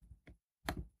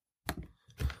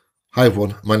Hi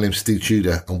everyone, my name's Steve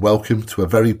Tudor and welcome to a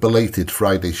very belated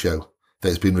Friday show that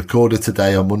has been recorded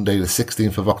today on Monday the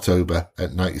 16th of October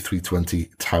at 9320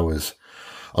 Towers.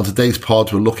 On today's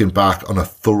pod, we're looking back on a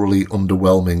thoroughly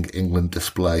underwhelming England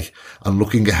display and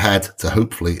looking ahead to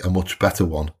hopefully a much better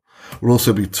one. We'll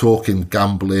also be talking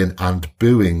gambling and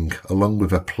booing, along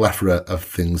with a plethora of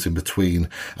things in between.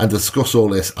 And to discuss all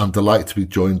this, I'm delighted to be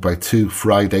joined by two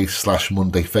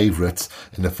Friday/Monday favourites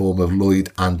in the form of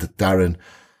Lloyd and Darren.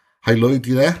 Hi Lloyd,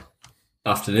 you there?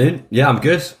 Afternoon. Yeah, I'm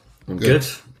good. I'm good.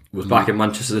 Was back in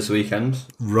Manchester this weekend.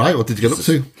 Right, what did you get up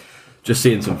to? Just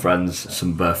seeing some friends,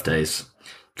 some birthdays.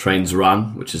 Trains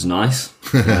ran, which is nice.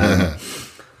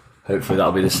 Hopefully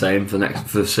that'll be the same for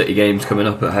the City games coming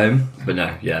up at home. But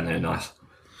nice.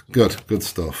 Good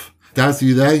stuff. Daz, are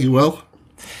you there? You well?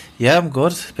 Yeah, I'm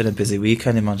good. Been a busy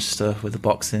weekend in Manchester with the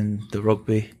boxing, the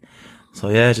rugby. So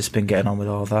yeah, just been getting on with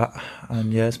all that.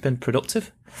 And yeah, it's been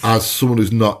productive. As someone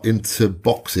who's not into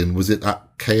boxing, was it at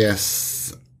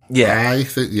KS? Yeah. I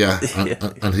think, yeah.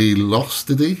 And he lost,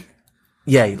 did he?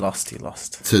 Yeah, he lost.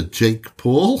 To Jake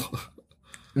Paul?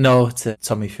 No, to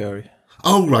Tommy Fury.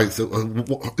 Oh, right. So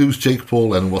who's Jake Paul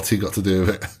then and what's he got to do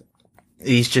with it?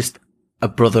 He's just a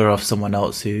brother of someone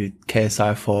else who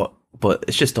KSI fought, but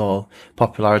it's just all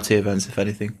popularity events, if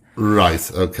anything.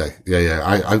 Right, okay.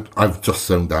 Yeah. I've just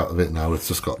zoned out of it now. It's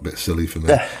just got a bit silly for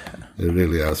me. It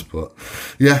really has, but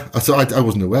yeah. So I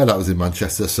wasn't aware that was in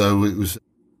Manchester, so it was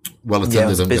well attended. Yeah, it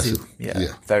was busy. Guessing.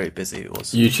 Yeah, very busy it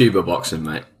was. YouTuber boxing,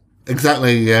 mate.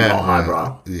 Exactly, yeah. Not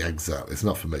highbrow. Yeah, exactly. It's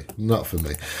not for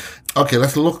me. Okay,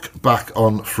 let's look back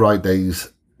on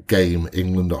Friday's game,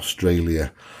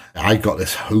 England-Australia. I got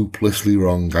this hopelessly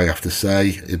wrong, I have to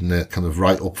say, in the kind of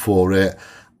right up for it.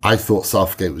 I thought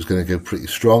Southgate was going to go pretty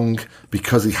strong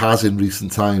because he has in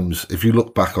recent times. If you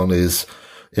look back on his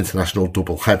international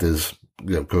double headers,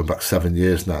 going back 7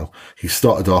 years now, he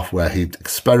started off where he'd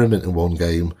experiment in one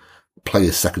game, play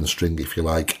his second string, if you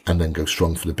like, and then go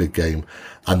strong for the big game.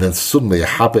 And then suddenly a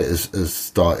habit has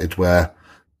started where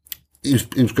he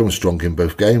was going strong in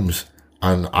both games.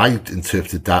 And I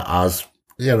interpreted that as,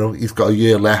 he's got a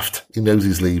year left. He knows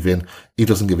he's leaving. He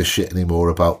doesn't give a shit anymore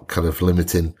about kind of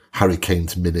limiting Harry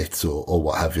Kane's minutes or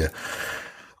what have you.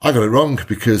 I got it wrong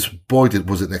because, boy,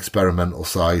 was it an experimental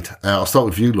side. I'll start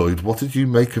with you, Lloyd. What did you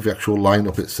make of the actual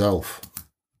lineup itself?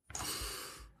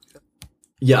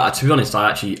 Yeah, to be honest,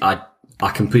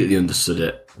 I completely understood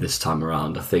it this time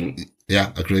around. I think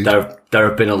agreed. There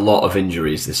have been a lot of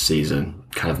injuries this season,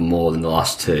 kind of more than the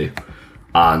last two.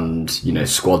 And,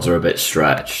 squads are a bit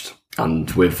stretched. And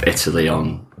with Italy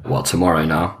on, tomorrow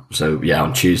now. So, yeah,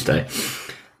 on Tuesday,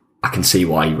 I can see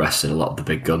why he rested a lot of the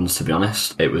big guns, to be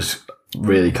honest. It was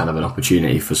really kind of an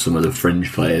opportunity for some of the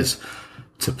fringe players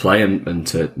to play and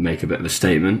to make a bit of a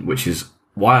statement, which is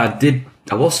why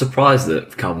I was surprised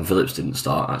that Calvin Phillips didn't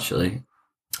start, actually.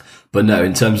 But no,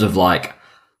 in terms of like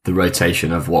the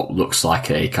rotation of what looks like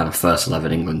a kind of first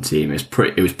 11 England team, it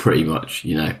was pretty much,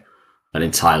 an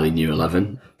entirely new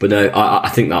 11. But no, I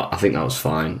think that was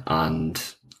fine, and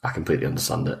I completely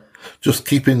understand it. Just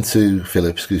keeping to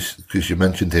Phillips, because you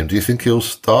mentioned him, do you think he'll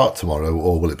start tomorrow,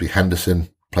 or will it be Henderson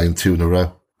playing two in a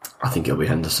row? I think it'll be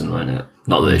Henderson, won't it?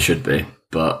 Not that it should be,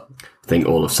 but I think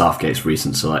all of Southgate's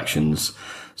recent selections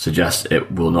suggest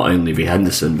it will not only be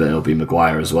Henderson, but it'll be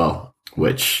Maguire as well,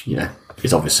 which,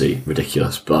 is obviously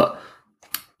ridiculous. But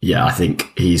yeah, I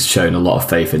think he's shown a lot of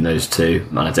faith in those two,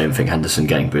 and I don't think Henderson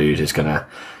getting booed is gonna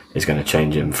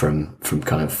change him from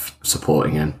kind of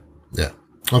supporting him. Yeah.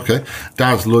 Okay.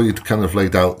 Daz, Lloyd kind of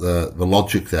laid out the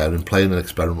logic there in playing an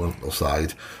experimental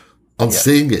side. On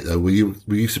seeing it though, were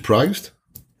you surprised?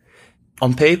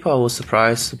 On paper, I was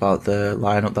surprised about the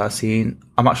lineup that I've seen.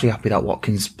 I'm actually happy that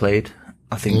Watkins played.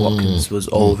 I think Watkins was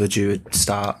overdue to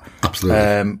start.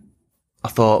 Absolutely. I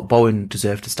thought Bowen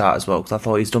deserved to start as well because I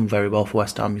thought he's done very well for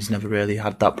West Ham. He's never really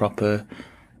had that proper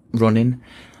running.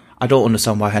 I don't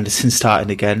understand why Henderson's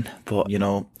starting again, but,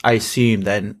 I assume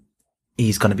then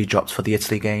he's going to be dropped for the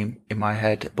Italy game in my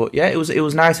head. But yeah, it was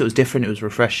nice. It was different. It was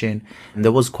refreshing. And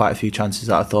there was quite a few chances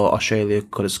that I thought Australia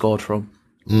could have scored from.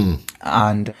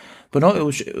 But no, it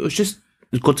was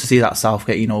good to see that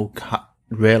Southgate,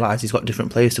 realise he's got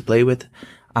different players to play with.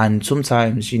 And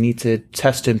sometimes you need to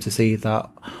test him to see that,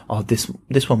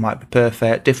 this one might be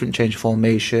perfect, different change of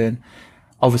formation.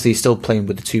 Obviously, he's still playing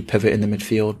with the two pivot in the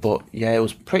midfield, but yeah, it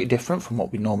was pretty different from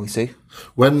what we normally see.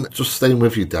 When, just staying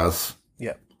with you, Daz,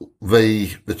 yeah,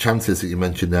 the chances that you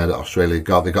mentioned there that Australia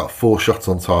got, they got 4 shots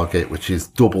on target, which is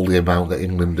double the amount that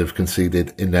England have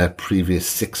conceded in their previous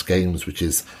 6 games, which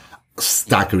is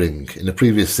staggering. In the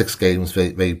previous 6 games,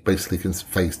 they basically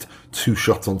faced 2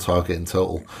 shots on target in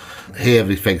total. Here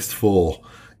they faced 4.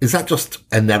 Is that just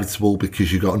inevitable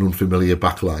because you've got an unfamiliar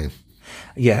backline?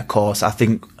 Yeah, of course. I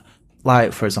think,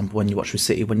 like, for example, when you watch with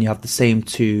City, when you have the same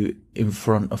two in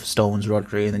front of Stones,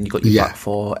 Rodri, and then you've got your back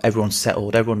four, everyone's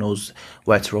settled, everyone knows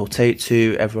where to rotate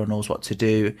to, everyone knows what to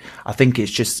do. I think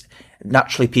it's just,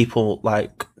 naturally people,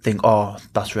 like, think, oh,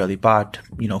 that's really bad,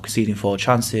 conceding 4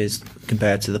 chances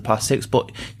compared to the past 6, but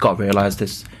you've got to realise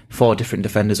there's 4 different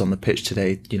defenders on the pitch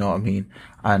today, you know what I mean?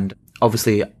 And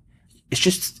obviously, it's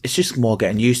just more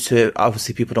getting used to it.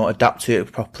 Obviously, people don't adapt to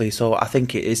it properly, so I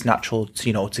think it is natural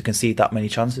to, to concede that many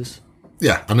chances.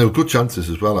 Yeah, and they were good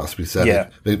chances as well, that has to be said. Yeah.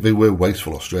 They were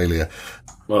wasteful, Australia.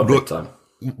 Well, big time.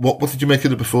 What did you make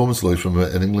of the performance, Lloyd, from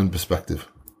an England perspective?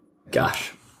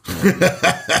 Gash.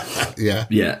 Yeah.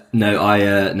 Yeah. No,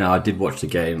 I did watch the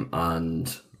game,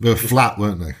 and they were flat,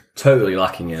 weren't they? Totally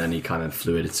lacking in any kind of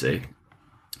fluidity.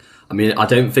 I mean, I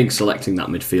don't think selecting that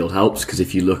midfield helps, because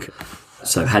if you look,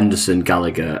 so Henderson,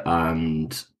 Gallagher,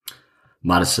 and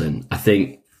Maddison, I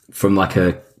think from like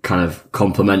a kind of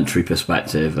complementary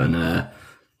perspective and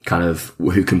kind of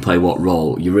who can play what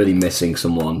role, you're really missing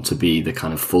someone to be the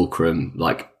kind of fulcrum,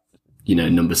 like,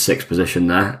 number 6 position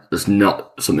there. That's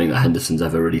not something that Henderson's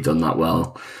ever really done that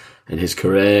well in his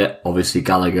career. Obviously,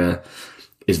 Gallagher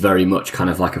is very much kind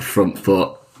of like a front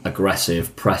foot,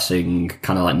 aggressive, pressing,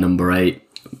 kind of like number 8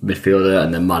 midfielder.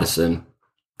 And then Maddison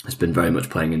has been very much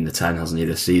playing in the 10, hasn't he,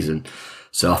 this season?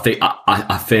 So I think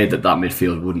I feared that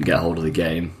midfield wouldn't get hold of the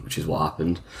game, which is what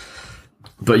happened.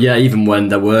 But yeah, even when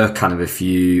there were kind of a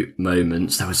few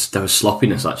moments, there was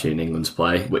sloppiness actually in England's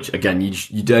play, which again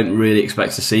you don't really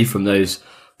expect to see from those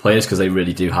players, because they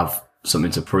really do have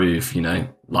something to prove.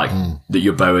 Like that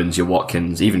your Bowens, your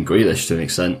Watkins, even Grealish to an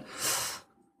extent.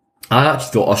 I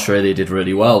actually thought Australia did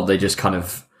really well. They just kind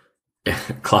of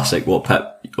classic what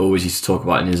Pep always used to talk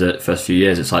about in his first few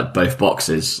years. It's like both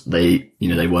boxes. They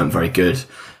weren't very good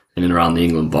in and around the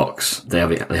England box. They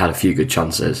had a few good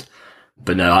chances.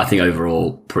 But no, I think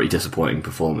overall, pretty disappointing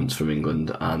performance from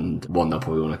England, and one that I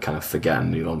probably want to kind of forget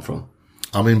and move on from.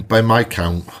 I mean, by my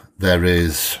count, there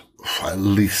is at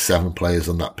least 7 players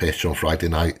on that pitch on Friday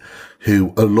night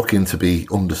who are looking to be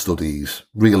understudies,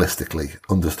 realistically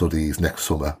understudies next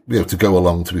summer, to go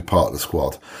along to be part of the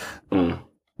squad.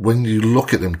 When you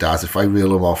look at them, Daz, if I reel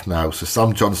them off now, so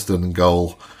Sam Johnston in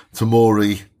goal,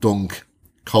 Tamori, Dunk,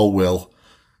 Colwill,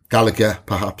 Gallagher,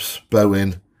 perhaps,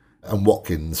 Bowen, and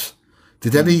Watkins.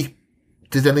 Did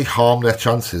any harm their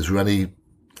chances, or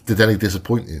did any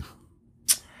disappoint you?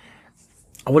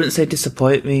 I wouldn't say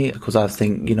disappoint me, because I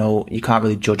think, you can't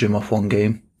really judge him off one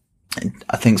game.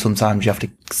 I think sometimes you have to,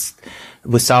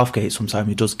 with Southgate, sometimes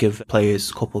he does give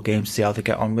players a couple of games to see how they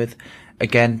get on with.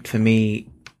 Again, for me,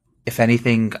 if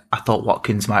anything, I thought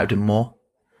Watkins might have done more.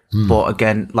 But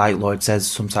again, like Lloyd says,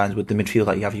 sometimes with the midfield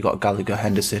that you've got Gallagher,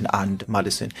 Henderson and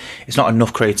Maddison. It's not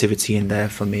enough creativity in there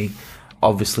for me.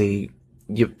 Obviously,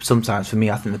 sometimes for me,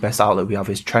 I think the best outlet we have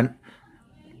is Trent.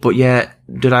 But yeah,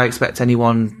 did I expect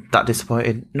anyone that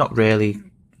disappointed? Not really.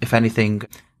 If anything,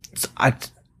 I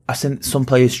think some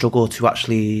players struggle to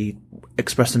actually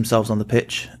express themselves on the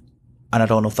pitch. And I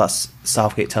don't know if that's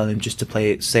Southgate telling them just to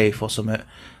play it safe or something.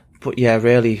 But yeah,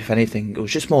 really, if anything, it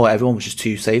was just more, everyone was just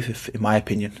too safe, in my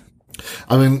opinion.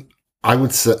 I mean, I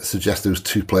would suggest there was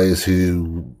 2 players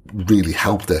who really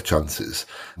helped their chances.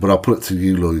 But I'll put it to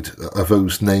you, Lloyd. Are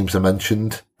those names I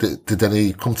mentioned, did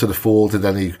any come to the fore? Did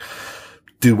any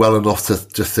do well enough to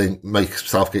just make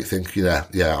Southgate think, yeah,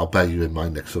 I'll bear you in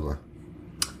mind next summer?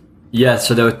 Yeah,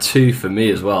 so there were 2 for me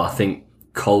as well. I think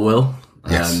Colwill.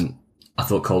 Yes. I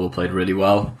thought Colwill played really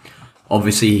well.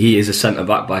 Obviously, he is a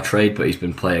centre-back by trade, but he's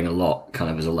been playing a lot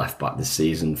kind of as a left-back this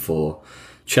season for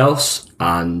Chelsea,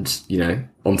 and,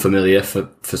 unfamiliar for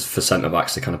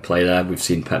centre-backs to kind of play there. We've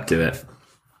seen Pep do it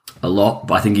a lot,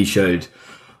 but I think he showed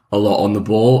a lot on the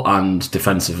ball and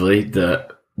defensively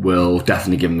that will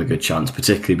definitely give him a good chance,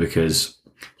 particularly because,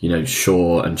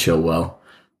 Shaw and Chilwell,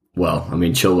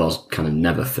 Chilwell's kind of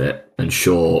never fit, and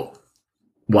Shaw,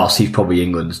 whilst he's probably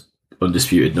England's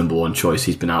undisputed number 1 choice,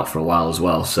 he's been out for a while as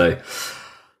well. So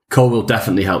Colwill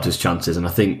definitely helped his chances, and I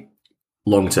think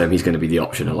long term he's going to be the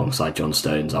option alongside John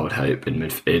Stones, I would hope,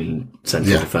 in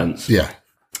central defence. Yeah.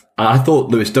 I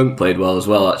thought Lewis Dunk played well as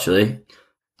well, actually.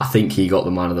 I think he got the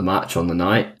man of the match on the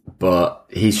night, but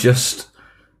he's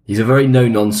a very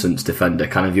no-nonsense defender,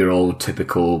 kind of your old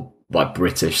typical like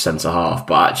British centre-half,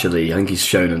 but actually I think he's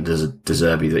shown under De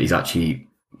Zerbi that he's actually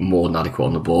more than adequate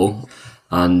on the ball.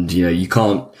 And, you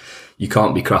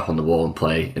can't be crap on the ball and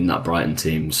play in that Brighton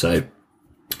team. So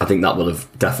I think that will have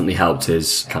definitely helped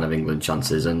his kind of England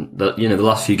chances. And the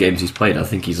last few games he's played, I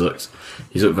think he's looked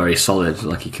very solid,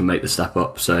 like he can make the step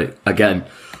up. So again,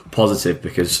 positive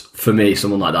because for me,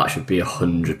 someone like that should be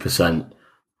 100%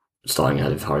 starting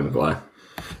ahead of Harry Maguire.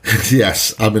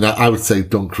 Yes, I mean, I would say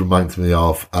Dunk reminds me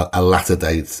of a latter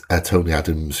date Tony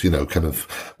Adams, kind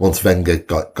of once Wenger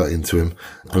got into him.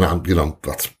 And,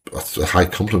 that's a high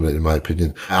compliment in my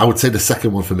opinion. I would say the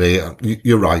second one for me,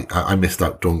 you're right, I missed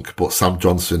out Dunk, but Sam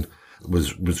Johnson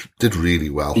did really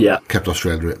well. Yeah. Kept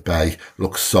Australia at bay,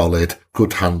 looked solid,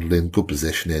 good handling, good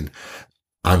positioning.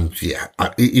 And yeah,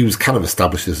 he was kind of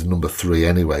established as a number 3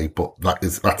 anyway, but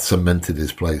that cemented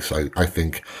his place, I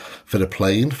think, for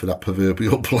that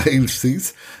proverbial playing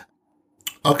seat.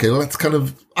 Okay, let's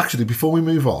actually, before we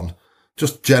move on,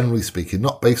 just generally speaking,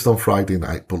 not based on Friday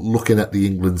night, but looking at the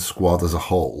England squad as a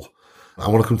whole, I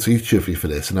want to come to each of you for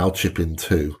this, and I'll chip in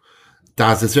too.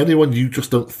 Daz, is there anyone you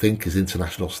just don't think is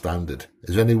international standard?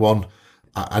 Is there anyone,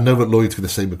 I know that Lloyd's going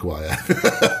to say Maguire.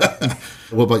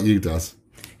 What about you, Daz?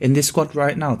 In this squad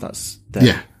right now, that's there.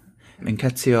 Yeah.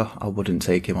 Nketiah, I wouldn't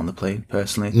take him on the plane,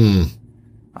 personally.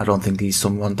 I don't think he's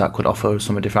someone that could offer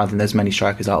something different. I think there's many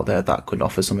strikers out there that could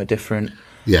offer something different.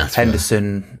 Yeah,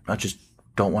 Henderson, I just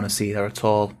don't want to see there at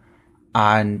all.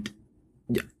 And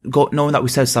knowing that we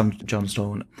said Sam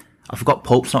Johnstone, I forgot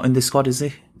Pope's not in this squad, is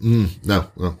he?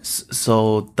 No.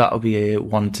 So that'll be a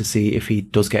one to see if he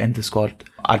does get into the squad.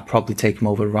 I'd probably take him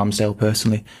over Ramsdale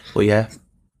personally. But yeah,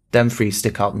 them 3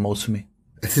 stick out the most for me.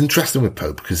 It's interesting with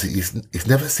Pope because he's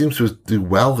never seems to do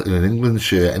well in an England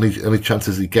shirt. Any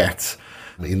chances he gets,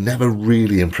 he never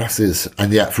really impresses.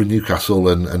 And yet for Newcastle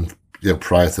and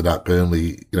prior to that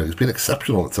Burnley, he's been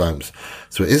exceptional at times.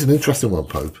 So it is an interesting one,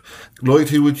 Pope. Lloyd,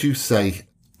 who would you say?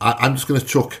 I'm just going to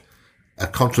chuck a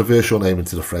controversial name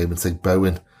into the frame and say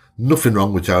Bowen. Nothing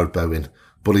wrong with Jared Bowen,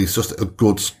 but he's just a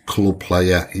good club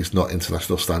player. He's not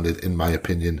international standard, in my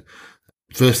opinion.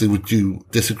 Firstly, would you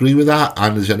disagree with that?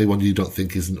 And is there anyone you don't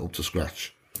think isn't up to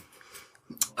scratch?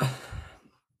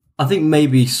 I think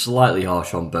maybe slightly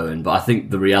harsh on Bowen, but I think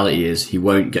the reality is he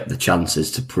won't get the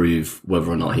chances to prove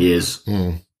whether or not he is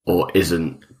or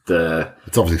isn't the...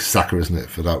 It's obviously Saka, isn't it,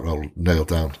 for that role, nailed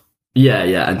down?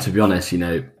 Yeah, and to be honest,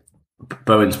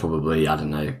 Bowen's probably,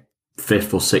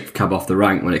 5th or 6th cab off the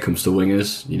rank when it comes to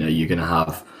wingers. You're going to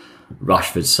have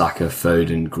Rashford, Saka,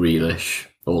 Foden, Grealish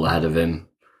all ahead of him.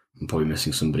 I'm probably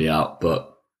missing somebody out,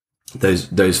 but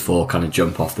those 4 kind of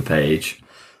jump off the page.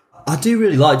 I do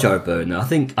really like Jared Bowen though. I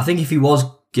think if he was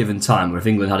given time, or if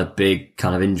England had a big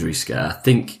kind of injury scare,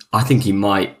 I think he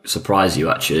might surprise you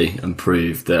actually and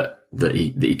prove that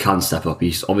he can step up.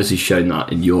 He's obviously shown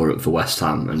that in Europe for West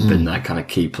Ham and been their kind of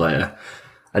key player.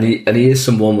 And he is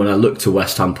someone, when I look to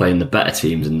West Ham playing the better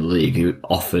teams in the league, who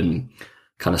often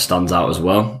kind of stands out as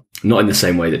well. Not in the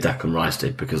same way that Declan Rice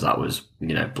did, because that was,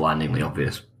 blindingly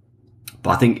obvious.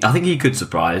 But I think he could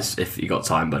surprise if he got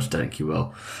time, but I just don't think he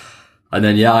will. And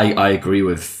then, yeah, I agree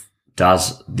with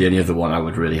Daz. The only other one I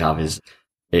would really have is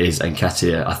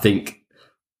Nketiah. I think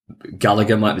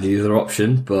Gallagher might be the other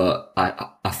option, but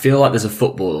I feel like there's a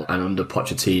football, and under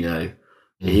Pochettino,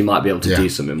 he might be able to do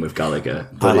something with Gallagher.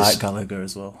 I like Gallagher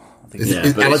as well.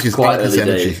 I like his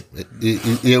energy.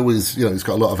 He always, he's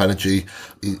got a lot of energy.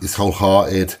 He's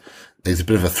wholehearted. He's a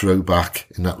bit of a throwback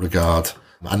in that regard.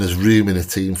 And there's room in a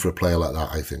team for a player like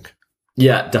that, I think.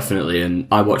 Yeah, definitely. And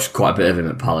I watched quite a bit of him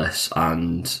at Palace,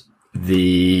 and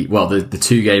the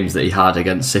 2 games that he had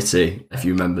against City, if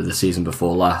you remember the season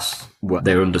before last, where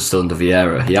they were still under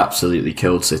Vieira, he absolutely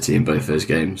killed City in both those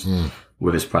games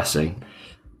with his pressing.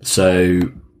 So,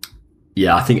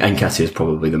 yeah, I think Nketiah is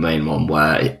probably the main one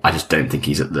where I just don't think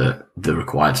he's at the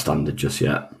required standard just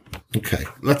yet. Okay,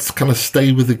 let's kind of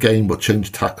stay with the game but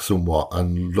change tack somewhat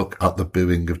and look at the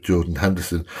booing of Jordan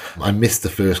Henderson. I missed the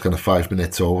first kind of 5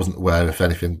 minutes, so I wasn't aware if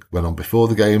anything went on before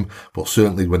the game, but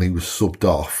certainly when he was subbed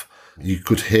off, you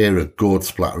could hear a good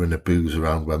splattering of boos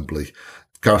around Wembley.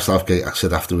 Gareth Southgate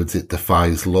said afterwards it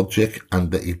defies logic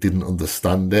and that he didn't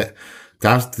understand it.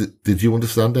 Daz, did you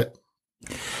understand it?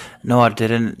 No, I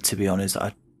didn't, to be honest.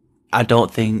 I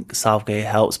don't think Southgate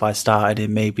helps by starting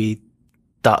him. Maybe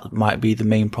that might be the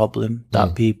main problem,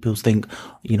 that people think,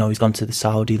 he's gone to the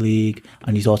Saudi league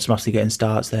and he's automatically getting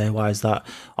starts there. Why is that?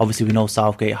 Obviously, we know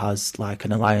Southgate has like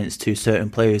an alliance to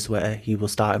certain players where he will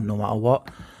start him no matter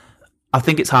what. I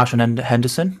think it's harsh on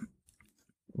Henderson,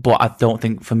 but I don't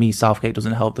think, for me, Southgate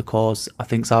doesn't help the cause. I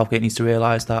think Southgate needs to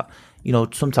realise that,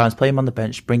 sometimes play him on the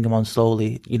bench, bring him on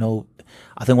slowly.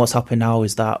 I think what's happening now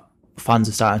is that fans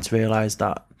are starting to realise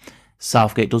that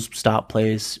Southgate does start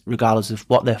players regardless of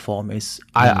what their form is.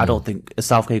 I don't think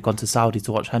Southgate gone to Saudi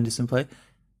to watch Henderson play.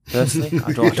 Personally,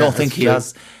 I don't think he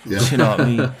has. Yeah. Do you know what I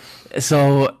mean?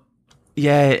 So,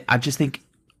 yeah, I just think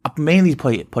I mainly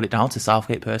put it down to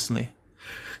Southgate personally.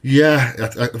 Yeah,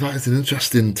 that is an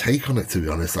interesting take on it, to be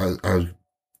honest.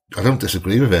 I don't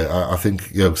disagree with it. I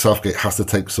think, Southgate has to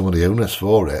take some of the onus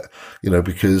for it,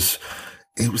 because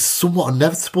it was somewhat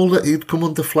inevitable that he'd come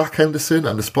under Flack Henderson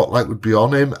and the spotlight would be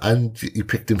on him, and he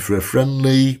picked him for a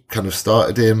friendly, kind of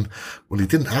started him when he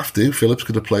didn't have to. Phillips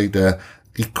could have played there.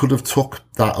 He could have took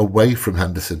that away from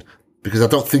Henderson, because I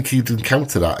don't think he'd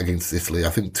encounter that against Italy.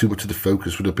 I think too much of the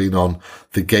focus would have been on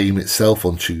the game itself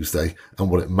on Tuesday and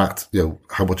what it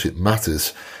how much it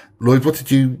matters. Lloyd, what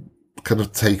did you kind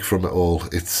of take from it all?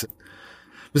 There's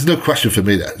no question for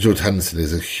me that George Henderson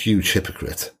is a huge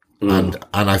hypocrite. And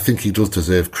I think he does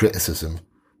deserve criticism.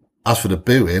 As for the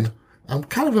booing, I'm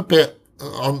kind of a bit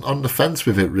on the fence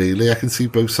with it, really. I can see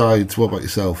both sides. What about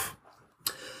yourself?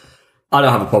 I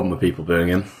don't have a problem with people booing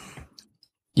him.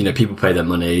 People pay their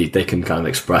money. They can kind of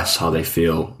express how they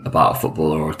feel about a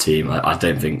footballer or a team. I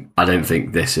don't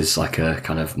think this is like a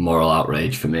kind of moral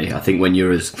outrage for me. I think when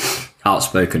you're as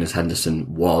outspoken as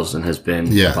Henderson was and has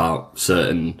been about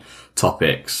certain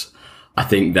topics, I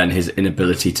think then his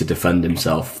inability to defend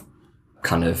himself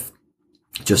kind of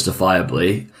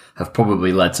justifiably have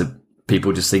probably led to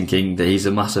people just thinking that he's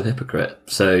a massive hypocrite.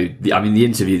 So, the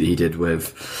interview that he did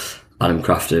with Adam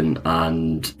Crafton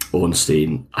and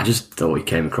Ornstein, I just thought he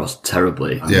came across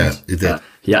terribly. He did.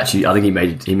 I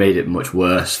think he made it much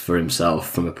worse for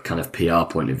himself from a kind of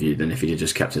PR point of view than if he had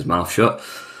just kept his mouth shut.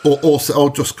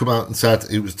 Or just come out and said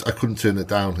I couldn't turn it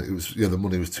down. It was, the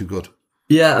money was too good.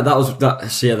 Yeah, that was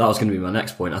going to be my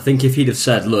next point. I think if he'd have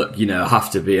said, look, I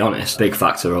have to be honest, big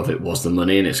factor of it was the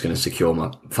money and it's going to secure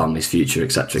my family's future,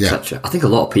 etc., etc. I think a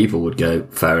lot of people would go,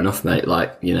 fair enough, mate.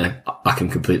 Like, I can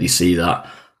completely see that.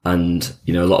 And,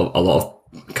 a lot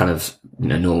of kind of,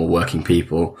 normal working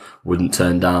people wouldn't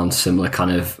turn down similar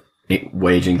kind of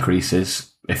wage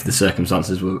increases if the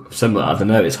circumstances were similar. I don't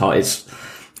know. It's hard.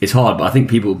 It's hard, but I think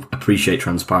people appreciate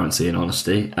transparency and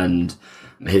honesty, and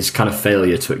his kind of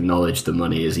failure to acknowledge the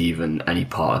money as even any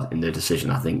part in the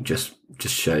decision, I think just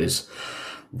shows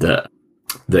that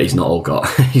he's not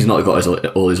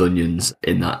got all his onions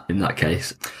in that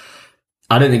case.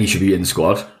 I don't think he should be in the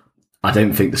squad. I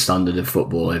don't think the standard of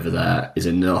football over there is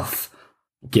enough,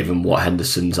 given what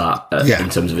Henderson's at in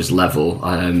terms of his level,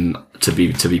 to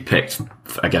be picked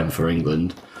again for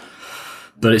England.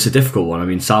 But it's a difficult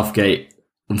one. Southgate,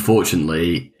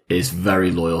 unfortunately, is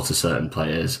very loyal to certain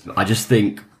players. I just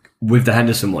think with the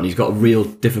Henderson one, he's got a real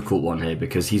difficult one here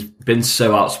because he's been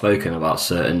so outspoken about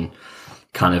certain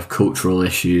kind of cultural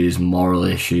issues, moral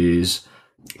issues,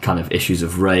 kind of issues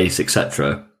of race,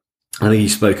 etc. I think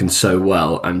he's spoken so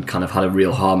well and kind of had a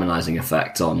real harmonising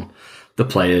effect on the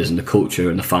players and the culture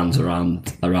and the fans around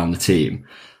the team,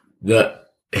 that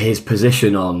his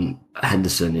position on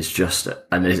Henderson is just,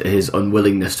 and his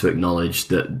unwillingness to acknowledge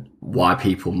that why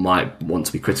people might want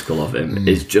to be critical of him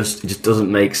it just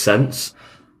doesn't make sense.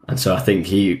 And so I think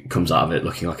he comes out of it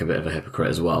looking like a bit of a hypocrite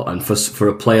as well. And for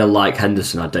a player like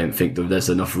Henderson, I don't think that there's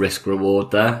enough risk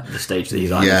reward there at the stage that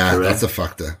he's at in his career. That's a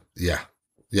factor. Yeah,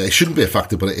 it shouldn't be a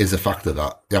factor, but it is a factor,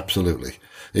 that absolutely.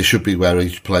 It should be where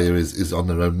each player is on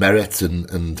their own merits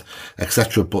and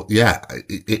etc. But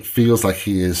it feels like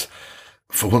he is,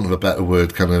 for want of a better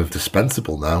word, kind of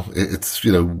dispensable now. It's,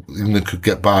 England could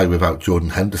get by without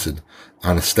Jordan Henderson,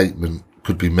 and a statement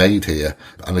could be made here,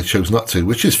 and they chose not to,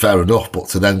 which is fair enough. But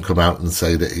to then come out and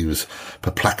say that he was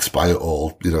perplexed by it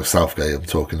all, Southgate I'm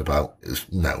talking about, is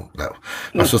no.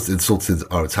 That's just insulted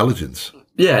our intelligence.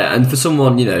 Yeah, and for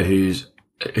someone,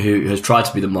 who has tried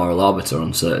to be the moral arbiter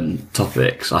on certain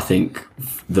topics, I think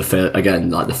the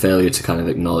failure to kind of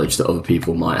acknowledge that other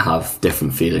people might have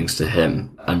different feelings to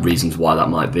him and reasons why that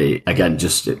might be, again,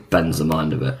 just it bends the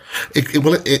mind a bit.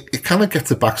 It kind of gets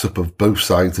the backs up of both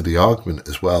sides of the argument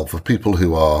as well. For people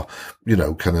who are,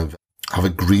 kind of have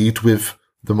agreed with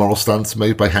the moral stance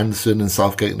made by Henderson and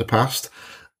Southgate in the past,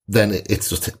 then it's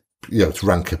just, it's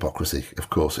rank hypocrisy.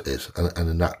 Of course it is. And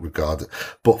in that regard,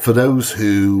 but for those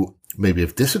who maybe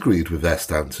have disagreed with their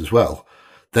stance as well,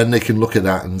 then they can look at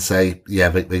that and say,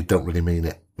 they don't really mean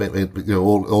it.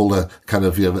 All the kind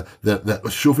of, they're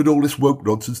shoving all this woke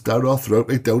nonsense down our throat.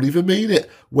 They don't even mean it.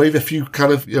 Wave a few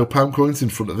kind of, pound coins in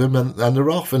front of them and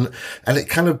they're off. And it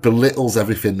kind of belittles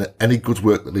everything, that any good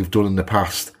work that they've done in the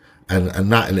past. And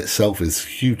that in itself is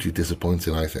hugely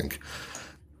disappointing, I think.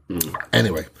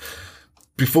 Anyway,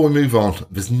 before we move on,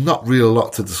 there's not really a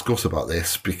lot to discuss about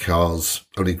this because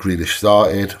only Grealish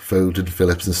started, Foden,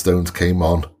 Phillips and Stones came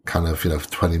on kind of,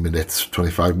 20 minutes,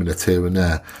 25 minutes here and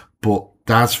there. But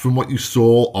Daz, from what you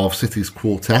saw of City's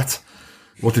quartet,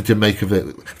 what did you make of it?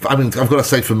 I've got to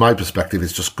say, from my perspective,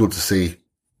 it's just good to see,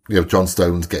 John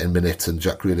Stones getting minutes and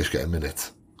Jack Grealish getting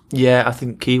minutes. Yeah, I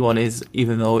think key one is,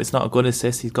 even though it's not a good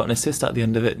assist, he's got an assist at the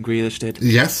end of it, Grealish did.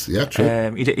 Yes, yeah,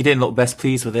 true. He didn't look best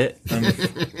pleased with it.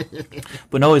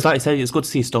 But no, it's like I said, it's good to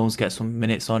see Stones get some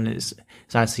minutes on. It's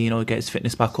nice to see, get his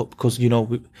fitness back up, because,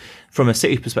 from a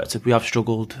City perspective, we have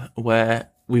struggled where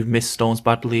we've missed Stones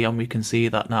badly, and we can see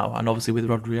that now. And obviously with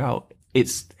Rodri out,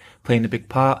 it's playing a big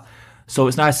part. So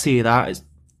it's nice to see that.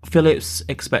 Phillips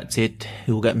expected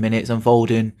he will get minutes, and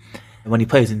Foden, when he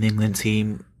plays in the England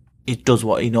team, he does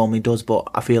what he normally does, but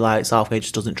I feel like Southgate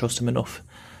just doesn't trust him enough.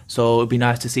 So it'd be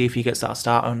nice to see if he gets that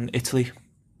start on Italy.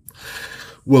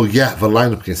 Well, yeah, the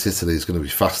lineup against Italy is going to be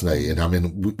fascinating. I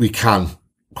mean, we can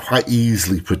quite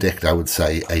easily predict, I would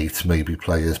say, 8 maybe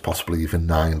players, possibly even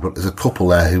 9, but there's a couple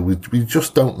there who we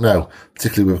just don't know,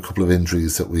 particularly with a couple of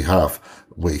injuries that we have.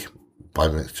 By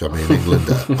which I mean England.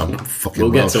 I'm fucking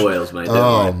We'll Welsh. get to Wales, mate.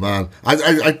 Oh man,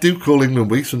 I do call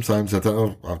England weak sometimes. I don't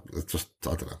know. I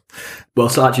don't know. Well,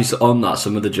 so actually, on that,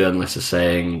 some of the journalists are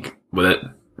saying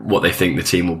what they think the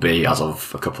team will be as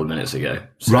of a couple of minutes ago.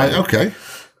 So, Right. Okay.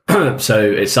 So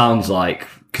it sounds like,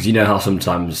 because you know how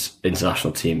sometimes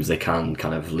international teams, they can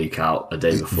kind of leak out a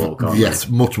day before, can't Yes,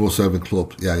 they? much more so than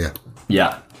club. Yeah.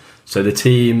 Yeah. So the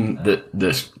team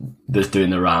that's doing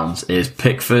the rounds is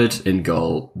Pickford in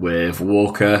goal, with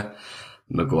Walker,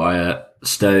 Maguire,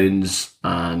 Stones,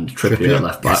 and Trippier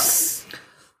left back. Yes.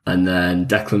 And then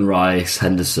Declan Rice,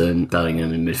 Henderson,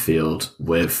 Bellingham in midfield,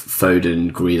 with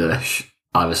Foden, Grealish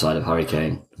either side of Harry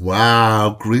Kane.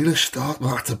 Wow, Grealish start.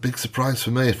 Well, that's a big surprise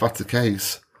for me if that's the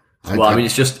case. I mean,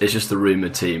 it's just the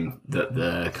rumoured team that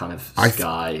the kind of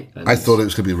Sky. I thought it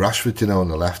was going to be Rashford, on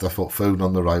the left. I thought Foden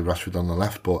on the right, Rashford on the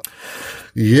left. But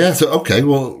yeah, so okay,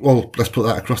 well, let's put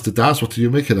that across to Daz. What do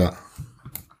you make of that?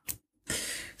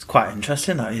 It's quite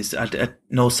interesting, that is.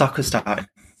 No Saka starting.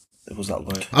 Was that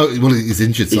word? Oh, well, he's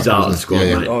injured. He's out of the squad,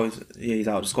 yeah. mate. He's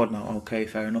out of the squad now. Okay,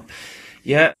 fair enough.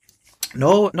 Yeah,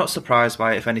 no, not surprised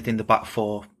by it. If anything, the back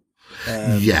four.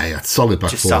 Solid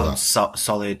back just four. sounds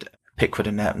solid. Pickford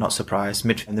and net, not surprised.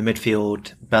 In the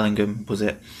midfield, Bellingham, was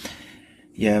it?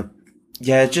 Yeah,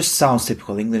 it just sounds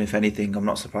typical England, if anything. I'm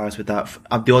not surprised with that.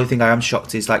 The only thing I am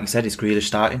shocked is, like you said, is Grealish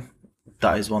starting.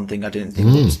 That is one thing I didn't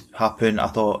think would happen. I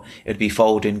thought it'd be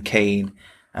Foden, Kane,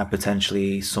 and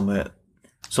potentially someone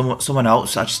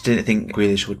else. I just didn't think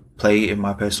Grealish would play, in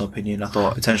my personal opinion. I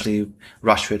thought potentially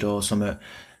Rashford or someone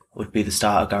would be the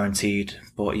starter guaranteed.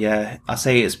 But yeah, I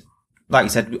say it's, like you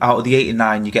said, out of the 8 and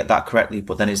 9, you get that correctly,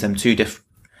 but then it's them two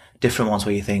different ones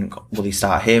where you think, will he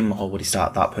start him or will he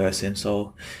start that person?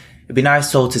 So it'd be nice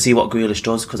to see what Grealish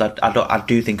does, because I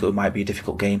do think it might be a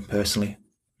difficult game, personally.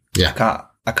 Yeah.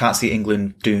 I can't see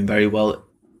England doing very well,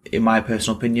 in my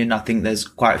personal opinion. I think there's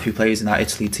quite a few players in that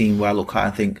Italy team where I look at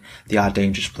and think they are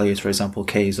dangerous players. For example,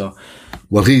 Kaiser.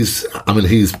 Well,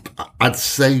 I'd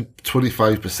say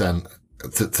 25%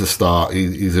 to start.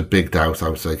 He's a big doubt, I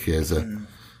would say, Kaiser.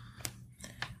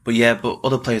 But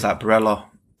other players like Barella,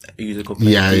 who's a good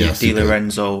player, Di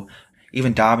Lorenzo,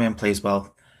 even Darmian plays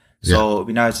well. So it'd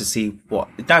be nice to see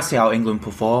how England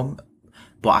perform.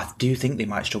 But I do think they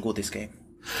might struggle this game.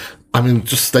 I mean,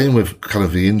 just staying with kind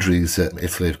of the injuries that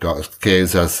Italy have got,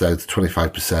 Chiesa has said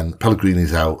 25%,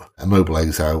 Pellegrini's out,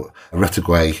 Immobile's out,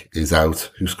 Retegui is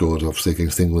out, who scored obviously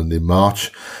against England in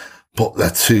March. But their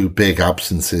two big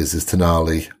absences is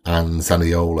Tonali and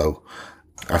Zaniolo.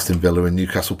 Aston Villa and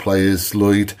Newcastle players,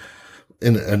 Lloyd,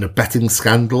 in a betting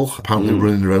scandal, apparently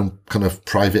running their own kind of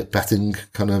private betting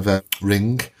kind of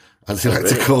ring, as you like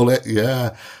to call it.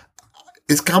 Yeah.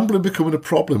 Is gambling becoming a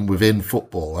problem within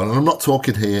football? And I'm not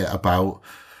talking here about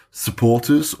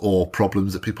supporters or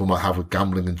problems that people might have with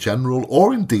gambling in general,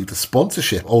 or indeed the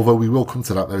sponsorship, although we will come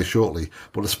to that very shortly.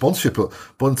 But the sponsorship,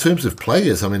 but in terms of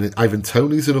players, I mean, Ivan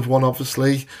Toney's another one,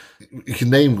 obviously. You can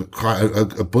name quite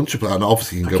a bunch of players, and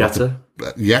obviously you can go back to,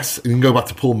 you can go back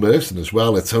to Paul Merson as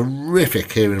well. It's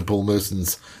horrific hearing Paul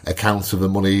Merson's accounts of the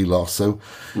money he lost. So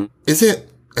is it,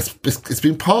 it's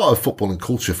been part of football and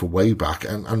culture for way back,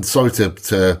 and sorry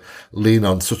to lean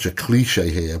on such a cliche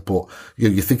here, but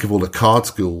you think of all the card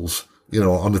schools,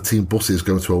 on the team buses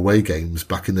going to away games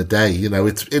back in the day.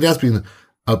 It has been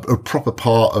a proper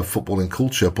part of football and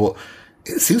culture, but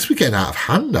it seems to be getting out of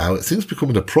hand now. It seems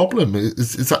becoming a problem.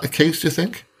 Is that the case, do you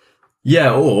think?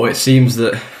 Yeah, or it seems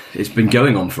that it's been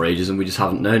going on for ages and we just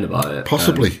haven't known about it.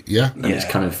 Possibly, yeah. And it's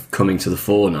kind of coming to the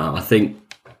fore now. I think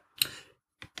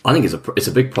it's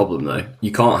a big problem though.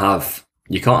 You can't have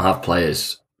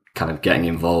players kind of getting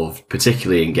involved,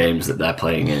 particularly in games that they're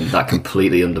playing in. That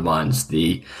completely undermines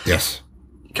the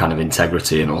kind of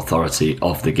integrity and authority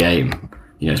of the game.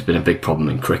 It's been a big problem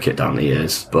in cricket down the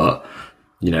years, but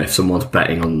if someone's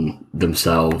betting on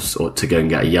themselves or to go and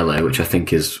get a yellow, which I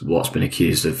think is what's been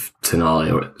accused of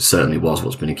Tonali, or it certainly was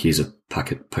what's been accused of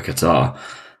Paquetá,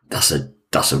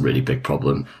 that's a really big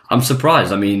problem. I'm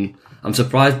surprised. I'm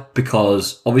surprised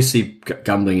because obviously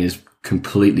gambling is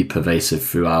completely pervasive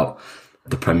throughout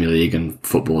the Premier League and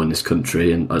football in this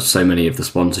country, and so many of the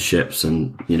sponsorships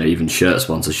and even shirt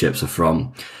sponsorships are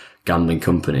from gambling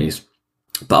companies.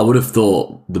 But I would have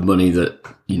thought the money that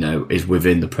is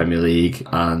within the Premier League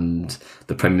and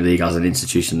the Premier League as an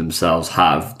institution themselves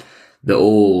that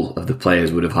all of the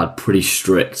players would have had pretty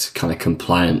strict kind of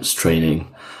compliance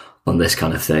training on this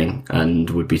kind of thing and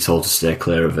would be told to steer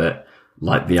clear of it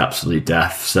like the absolute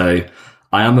death. So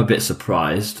I am a bit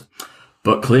surprised,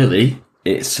 but clearly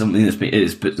it's something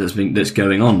that's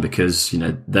going on because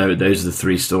those are the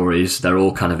three stories. They're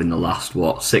all kind of in the last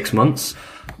 6 months,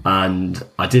 and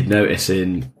I did notice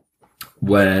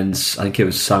when I think it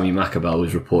was Sammy Macabell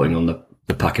was reporting on the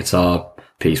Paquetá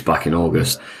piece back in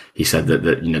August. He said that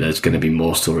there's going to be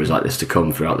more stories like this to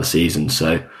come throughout the season.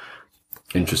 So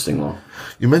interesting one.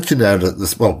 You mentioned there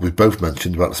that we both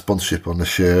mentioned about the sponsorship on the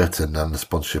shirt and the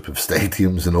sponsorship of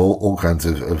stadiums and all kinds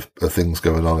of things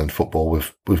going on in football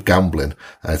with gambling.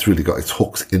 It's really got its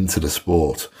hooks into the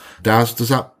sport. Does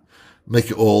that make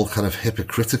it all kind of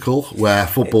hypocritical where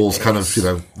football's kind of,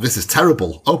 this is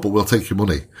terrible. Oh, but we'll take your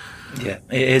money. Yeah,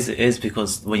 it is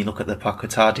because when you look at the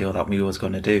Paquetá deal that we was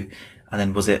going to do, and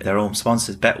then was it their own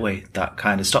sponsors, Betway, that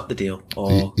kind of stopped the deal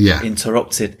or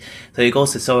interrupted? So it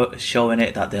goes to showing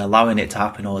it that they're allowing it to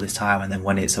happen all this time, and then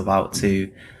when it's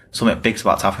something big's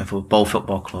about to happen for both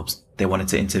football clubs, they wanted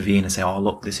to intervene and say, oh,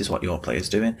 look, this is what your player's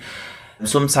doing. And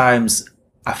sometimes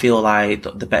I feel like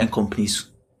the betting companies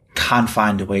can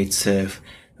find a way to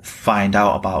find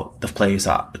out about the players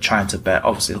that are trying to bet.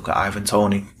 Obviously, look at Ivan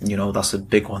Toney, that's a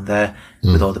big one there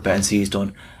with all the betting he's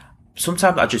done.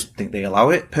 Sometimes I just think they allow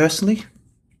it personally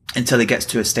until it gets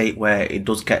to a state where it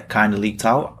does get kind of leaked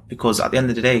out, because at the end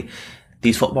of the day,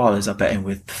 these footballers are betting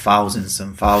with thousands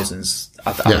and thousands.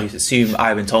 I assume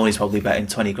Ivan Toney's probably betting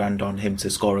 20 grand on him to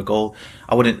score a goal.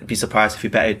 I wouldn't be surprised if he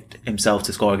betted himself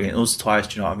to score against us twice.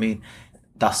 Do you know what I mean?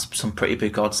 That's some pretty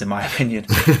big odds in my opinion.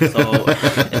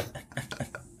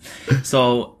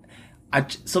 So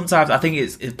sometimes I think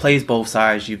it plays both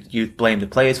sides. You blame the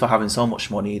players for having so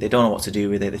much money. They don't know what to do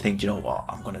with it. They think,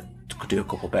 I'm going to do a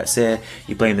couple of bets here.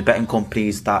 You blame the betting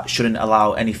companies that shouldn't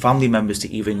allow any family members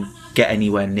to even get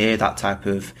anywhere near that type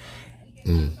of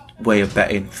way of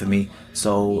betting for me.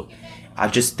 So I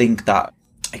just think that,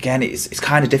 again, it's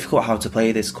kind of difficult how to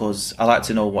play this, because I like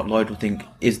to know what Lloyd would think.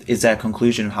 Is there a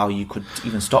conclusion of how you could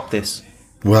even stop this?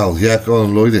 Well, yeah, go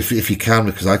on, Lloyd, if you can,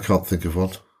 because I can't think of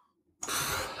one.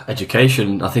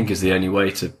 Education, I think, is the only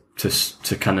way to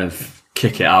kind of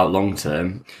kick it out long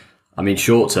term.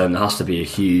 Short term, there has to be a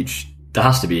huge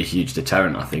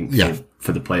deterrent, I think,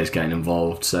 for the players getting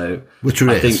involved. So, which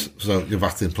there is. So you've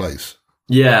that in place.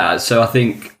 Yeah. So I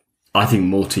think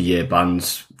multi-year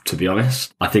bans. To be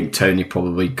honest, I think Tony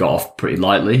probably got off pretty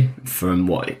lightly from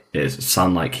what it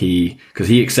sounded like because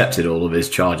he accepted all of his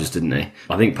charges, didn't he?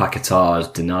 I think Paquetá has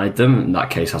denied them, and that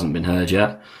case hasn't been heard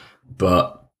yet.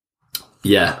 But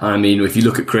yeah, if you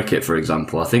look at cricket, for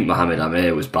example, I think Mohammed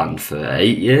Amir was banned for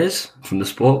 8 years from the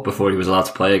sport before he was allowed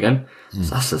to play again.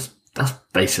 So that's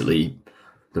basically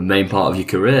the main part of your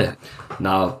career.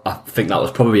 Now, I think that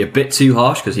was probably a bit too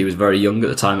harsh because he was very young at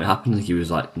the time it happened. I think he was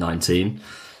like 19.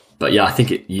 But yeah, I think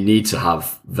you need to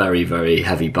have very, very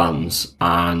heavy bans.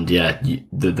 And yeah,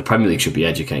 the Premier League should be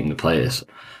educating the players,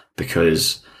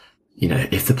 because,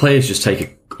 if the players just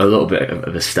take a little bit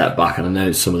of a step back, and I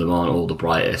know some of them aren't all the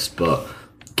brightest, but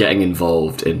getting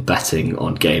involved in betting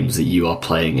on games that you are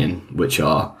playing in, which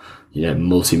are,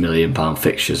 multi-million pound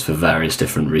fixtures for various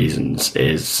different reasons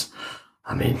is,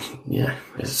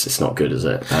 it's not good, is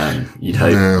it? You'd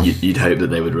hope that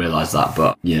they would realise that,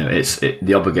 but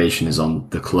the obligation is on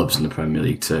the clubs in the Premier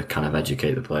League to kind of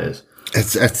educate the players.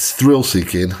 It's thrill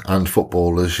seeking, and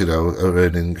footballers, are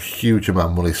earning huge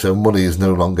amount of money. So money is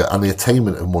no longer, and the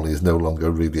attainment of money is no longer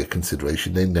really a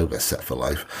consideration. They know they're set for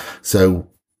life. So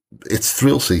it's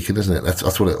thrill seeking, isn't it?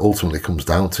 That's what it ultimately comes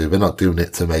down to. They're not doing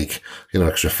it to make,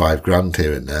 extra $5,000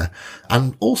 here and there.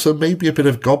 And also maybe a bit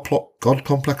of God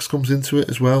complex comes into it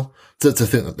as well. To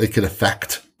think that they can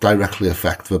directly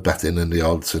affect the betting and the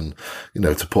odds, and,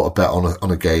 to put a bet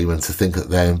on a game, and to think that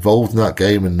they're involved in that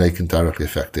game and they can directly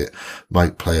affect it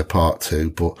might play a part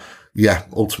too. But yeah,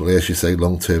 ultimately, as you say,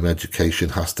 long-term education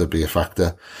has to be a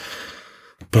factor.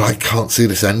 But I can't see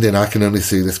this ending. I can only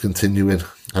see this continuing,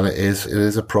 and it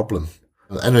is a problem.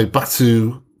 Anyway, back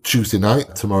to Tuesday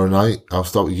night, tomorrow night. I'll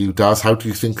start with you, Daz. How do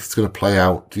you think it's going to play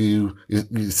out? You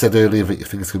said earlier that you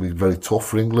think it's going to be very tough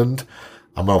for England.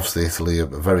 And obviously Italy, a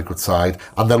very good side.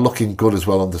 And they're looking good as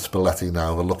well under Spalletti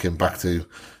now. They're looking back to,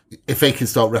 if they can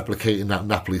start replicating that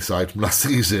Napoli side from last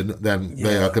season, then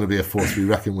they are going to be a force to be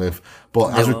reckoned with.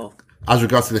 But as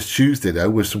regards to this Tuesday, though,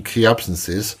 with some key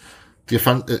absences,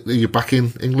 are you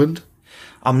backing England?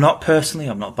 I'm not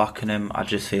backing him. I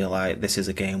just feel like this is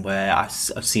a game where I've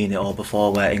seen it all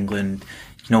before, where England,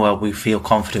 where we feel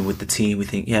confident with the team. We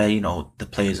think, the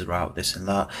players are out, this and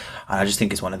that. And I just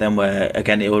think it's one of them where,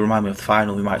 again, it will remind me of the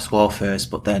final. We might score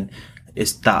first, but then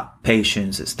it's that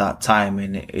patience, it's that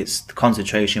timing, it's the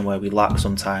concentration where we lack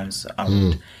sometimes.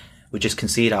 And we just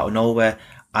concede out of nowhere.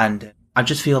 And I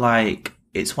just feel like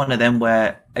it's one of them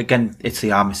where, again,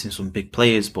 Italy are missing some big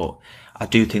players, but I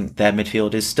do think their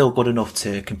midfield is still good enough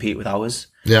to compete with ours.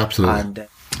 Yeah, absolutely. And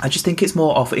I just think it's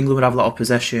more of England would have a lot of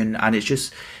possession, and it's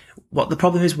just what the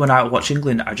problem is when I watch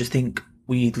England. I just think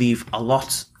we leave a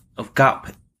lot of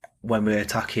gap when we're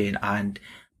attacking, and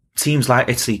teams like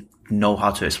Italy know how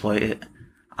to exploit it.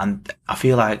 And I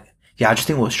feel like, I just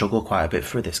think we'll struggle quite a bit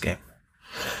through this game.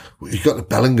 You've got the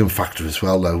Bellingham factor as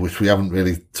well, though, which we haven't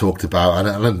really talked about.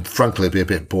 And frankly, it'd be a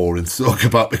bit boring to talk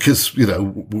about because,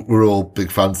 we're all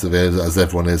big fans of it, as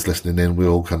everyone is listening in. We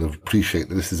all kind of appreciate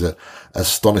that this is a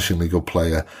astonishingly good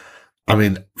player. I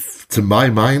mean, to my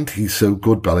mind, he's so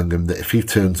good, Bellingham, that if he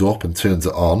turns up and turns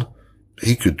it on,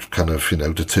 he could kind of,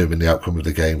 determine the outcome of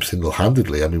the game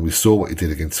single-handedly. I mean, we saw what he did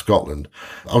against Scotland.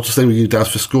 I'll just stay with you,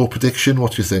 Daz, for score prediction.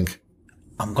 What do you think?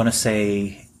 I'm going to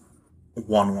say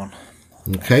 1-1.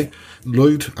 Okay.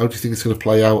 Lloyd, how do you think it's going to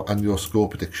play out, and your score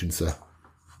prediction, sir?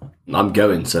 I'm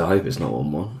going to. I hope it's not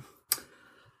 1-1.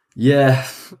 Yeah,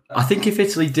 I think if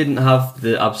Italy didn't have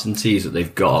the absentees that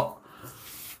they've got,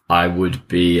 I would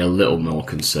be a little more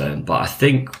concerned. But I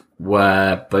think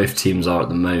where both teams are at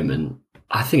the moment,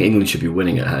 I think England should be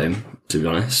winning at home, to be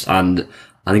honest. And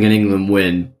I think an England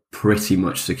win pretty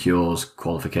much secures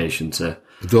qualification to...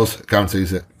 It does. It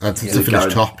guarantees it. And to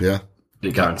finish top, yeah.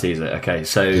 It guarantees it. Okay,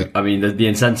 so I mean the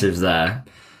incentive's there.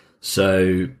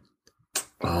 So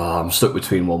I'm stuck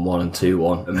between 1-1 and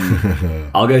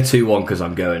 2-1. I'll go 2-1 because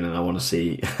I'm going and I want to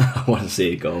see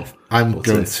a goal. I'm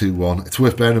going 2-1. It's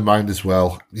worth bearing in mind as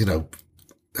well.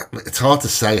 It's hard to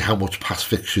say how much past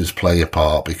fixtures play a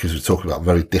part because we're talking about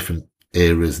very different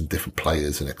eras and different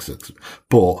players and etc.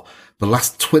 But the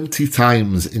last 20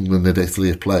 times England and Italy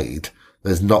have played,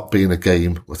 there's not been a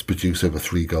game that's produced over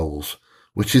 3 goals.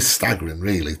 Which is staggering,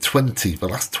 really. The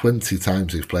last 20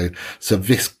 times we've played. So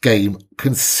this game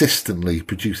consistently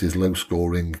produces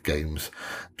low-scoring games.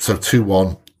 So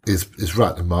 2-1 is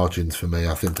right in the margins for me.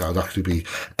 I think that would actually be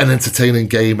an entertaining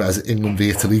game as England v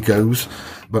Italy goes.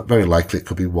 But very likely it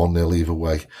could be 1-0 either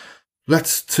way.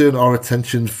 Let's turn our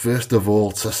attention first of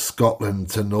all to Scotland,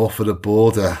 to north of the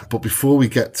border. But before we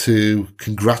get to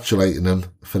congratulating them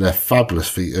for their fabulous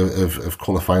feat of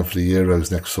qualifying for the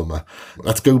Euros next summer,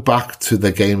 let's go back to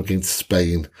the game against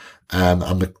Spain and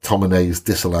McTominay's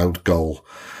disallowed goal.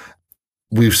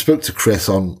 We've spoke to Chris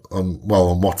on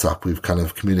WhatsApp. We've kind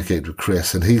of communicated with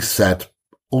Chris, and he said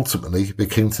ultimately they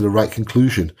came to the right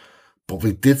conclusion. But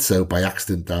we did so by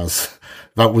accident, Daz.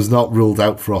 That was not ruled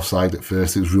out for offside at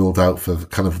first. It was ruled out for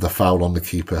kind of the foul on the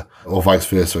keeper, or vice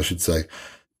versa, I should say.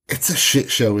 It's a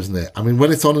shit show, isn't it? I mean,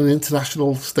 when it's on an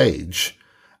international stage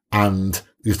and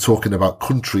you're talking about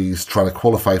countries trying to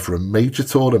qualify for a major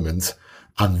tournament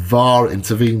and VAR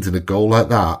intervenes in a goal like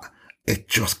that, it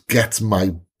just gets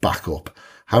my back up.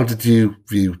 How did you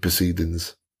view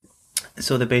proceedings?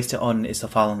 So they based it on it's a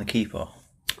foul on the keeper?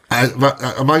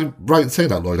 Am I right in saying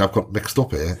that, Lloyd? I've got mixed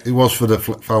up here. It was for the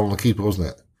foul on the keeper, wasn't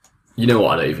it? You know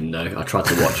what? I don't even know. I tried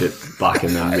to watch it back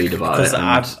and then read about it.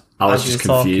 And I was just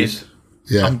confused.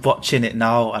 Yeah. I'm watching it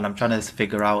now and I'm trying to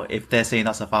figure out if they're saying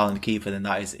that's a foul on the keeper, then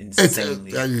that is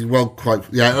insanely...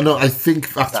 I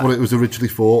think that's what it was originally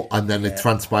for, and then it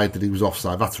transpired that he was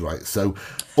offside. That's right. So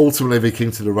ultimately they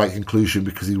came to the right conclusion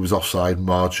because he was offside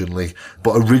marginally,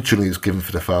 but originally it was given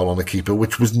for the foul on the keeper,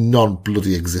 which was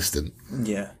non-bloody existent.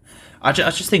 Yeah. I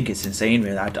just think it's insane,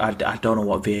 really. I don't know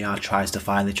what VAR tries to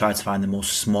find. They try to find the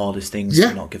most smallest things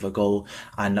to not give a goal.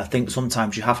 And I think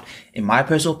sometimes you have, in my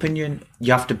personal opinion,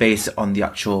 you have to base it on the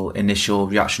actual initial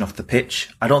reaction off the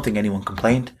pitch. I don't think anyone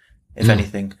complained. If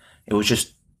anything, it was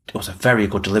a very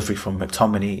good delivery from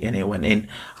McTominay and it went in.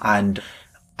 And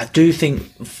I do think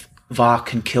VAR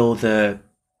can kill the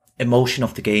emotion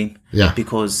of the game. Yeah.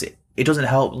 Because it doesn't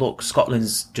help. Look,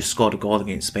 Scotland's just scored a goal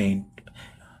against Spain.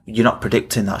 You're not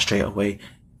predicting that straight away. Do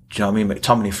you know what I mean?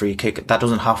 McTominay free kick, that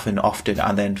doesn't happen often.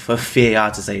 And then for VAR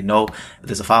to say, no,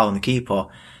 there's a foul on the keeper,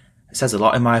 It says a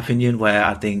lot, in my opinion, where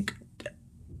I think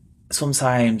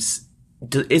sometimes,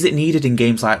 is it needed in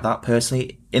games like that,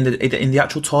 personally? In the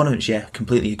actual tournaments, yeah,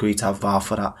 completely agree to have VAR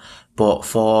for that. But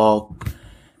for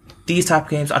these type of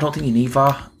games, I don't think you need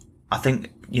VAR. I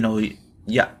think,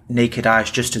 naked eye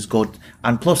is just as good.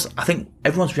 And plus, I think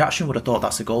everyone's reaction would have thought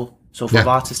that's a goal. So for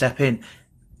VAR to step in,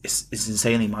 it's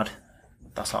insanely mad.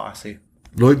 That's how I see it.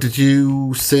 Lloyd, did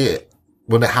you see it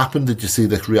when it happened? Did you see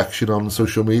the reaction on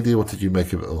social media? What did you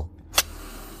make of it all?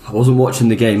 I wasn't watching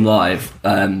the game live,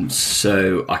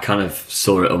 so I kind of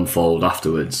saw it unfold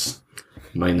afterwards,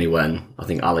 mainly when I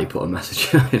think Ali put a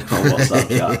message in on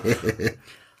WhatsApp chat.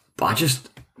 But I just,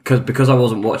 because I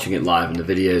wasn't watching it live and the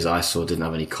videos I saw didn't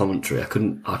have any commentary, I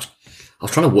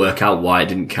was trying to work out why it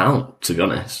didn't count, to be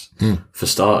honest, for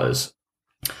starters.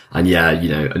 And yeah,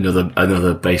 another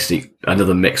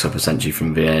mix-up essentially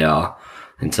from VAR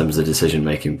in terms of the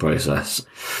decision-making process.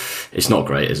 It's not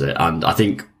great, is it? And I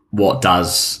think what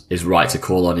Daz is right to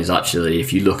call on is actually,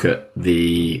 if you look at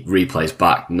the replays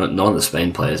back, none of the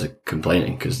Spain players are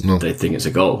complaining because they think it's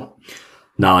a goal.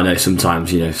 Now, I know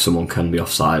sometimes, someone can be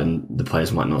offside and the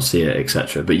players might not see it,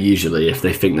 etc. But usually, if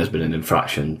they think there's been an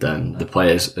infraction, then the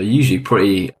players are usually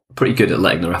pretty good at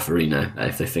letting the referee know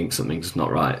if they think something's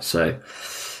not right. So,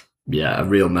 yeah, a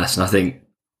real mess. And I think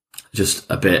just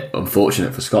a bit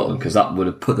unfortunate for Scotland because that would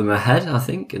have put them ahead, I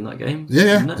think, in that game.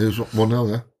 Yeah, it was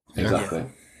 1-0, yeah. Exactly. Yeah.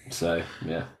 So,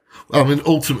 yeah. I mean,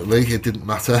 ultimately, it didn't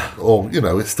matter, or,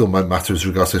 it still might matter as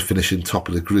regards to finishing top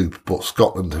of the group, but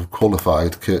Scotland have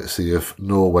qualified courtesy of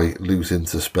Norway losing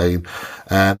to Spain.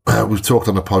 We've talked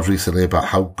on the pod recently about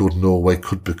how good Norway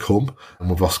could become, and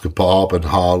with Oscar Barb and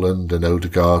Haaland and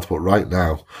Odegaard, but right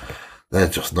now, they're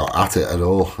just not at it at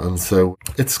all. And so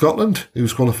it's Scotland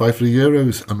who's qualified for the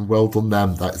Euros, and well done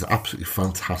them. That is absolutely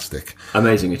fantastic.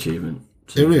 Amazing achievement.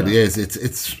 It really is.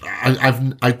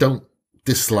 I don't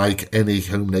dislike any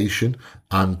home nation,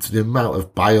 and the amount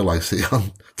of bile I see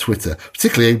on Twitter,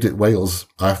 particularly aimed at Wales,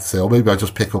 I have to say, or maybe I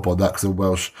just pick up on that because I'm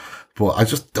Welsh, but I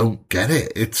just don't get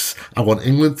it. I want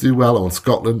England to do well, I want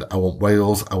Scotland, I want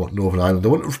Wales, I want Northern Ireland, I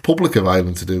want the Republic of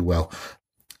Ireland to do well,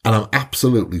 and I'm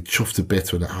absolutely chuffed to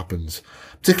bits when it happens,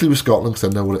 particularly with Scotland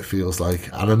because I know what it feels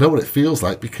like, and I know what it feels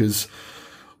like because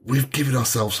we've given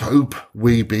ourselves hope.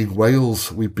 We being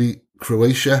Wales, we beat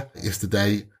Croatia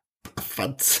yesterday. A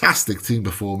fantastic team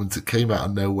performance. It came out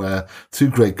of nowhere. 2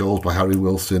 great goals by Harry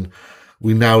Wilson.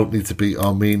 We now need to beat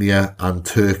Armenia and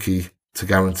Turkey to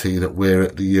guarantee that we're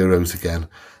at the Euros again.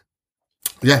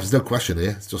 Yeah, there's no question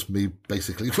here. It's just me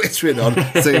basically whittering on,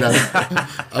 saying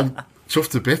I'm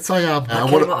chuffed to bits, I am. It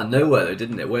came out of nowhere though,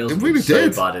 didn't it? Wales it really was so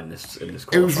did. bad in this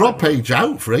It was Rob Page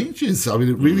out for ages. I mean,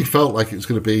 it really felt like it was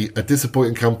going to be a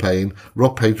disappointing campaign.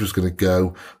 Rob Page was going to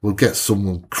go. We'll get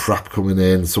someone crap coming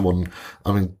in.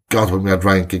 God, when we had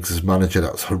Ryan Giggs as manager,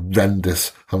 that was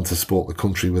horrendous having to support the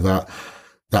country with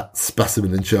that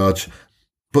specimen in charge.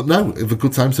 But no, if a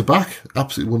good times are back,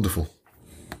 absolutely wonderful.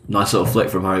 Nice little flick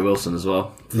from Harry Wilson as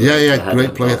well. Yeah,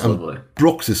 great player. And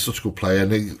Brooks is such a good player,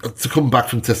 and to come back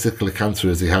from testicular cancer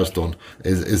as he has done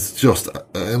is just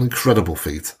an incredible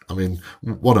feat. I mean,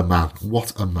 what a man!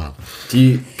 What a man!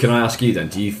 Can I ask you then?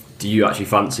 Do you actually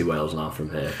fancy Wales now from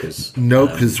here? No,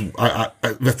 because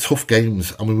they're tough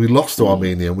games. I mean, we lost to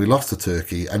Armenia and we lost to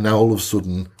Turkey, and now all of a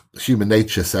sudden, human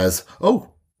nature says, "Oh,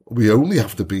 we only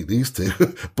have to beat these two,"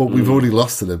 but we've already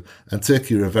lost to them, and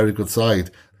Turkey are a very good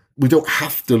side. We don't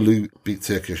have to beat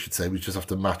Turkey, I should say. We just have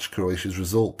to match Croatia's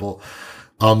result. But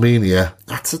Armenia,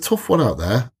 that's a tough one out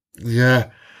there.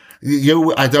 Yeah.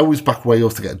 I'd always back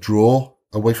Wales to get a draw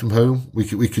away from home. We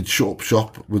could shut up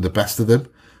shop with the best of them.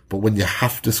 But when you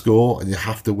have to score and you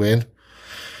have to win,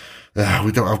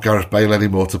 we don't have Gareth Bale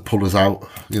anymore to pull us out,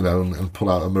 and pull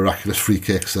out a miraculous free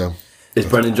kick. So is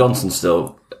Brendan Johnson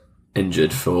still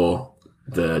injured for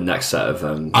the next set of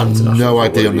I've no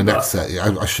idea on the next set.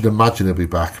 I should imagine he'll be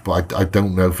back, but I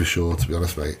don't know for sure, to be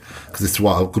honest, mate. Because it's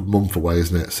a good month away,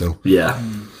 isn't it? So yeah.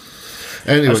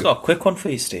 Anyway, I've just got a quick one for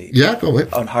you, Steve. Yeah, go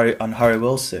on. On Harry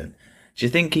Wilson. Do you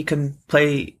think he can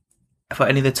play for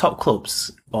any of the top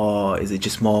clubs, or is it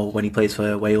just more when he plays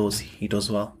for Wales he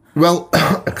does well? Well,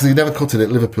 because he never cut it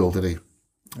at Liverpool, did he?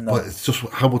 No. But it's just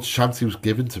how much chance he was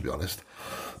given, to be honest.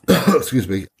 Excuse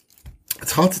me.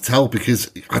 It's hard to tell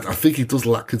because I think he does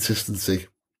lack consistency.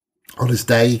 On his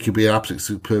day, he could be an absolute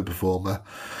superb performer.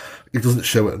 He doesn't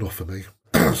show it enough for me.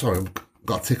 Sorry, I've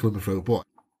got a tickle in my throat. But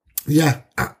yeah,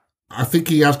 I think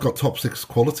he has got top 6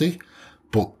 quality,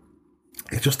 but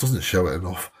he just doesn't show it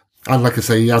enough. And like I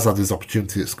say, he has had his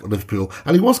opportunity at Liverpool,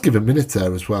 and he was given minutes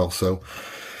there as well. So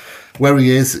where he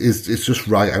is just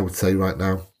right, I would say, right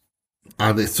now.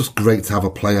 And it's just great to have a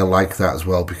player like that as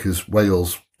well, because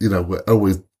Wales, we're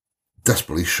always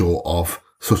desperately short of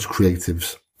such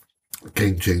creatives,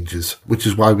 game changers, which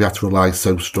is why we had to rely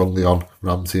so strongly on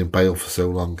Ramsey and Bale for so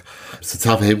long. So to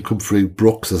have him come through,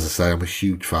 Brooks, as I say, I'm a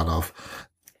huge fan of.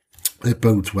 It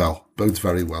bodes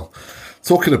very well.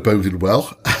 Talking of boding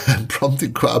well, and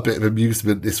prompting quite a bit of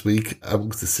amusement this week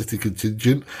amongst the City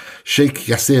contingent, Sheikh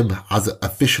Yassim has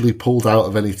officially pulled out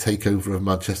of any takeover of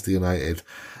Manchester United.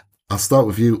 I'll start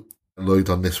with you, Lloyd,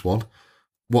 on this one.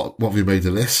 What have you made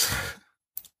of this?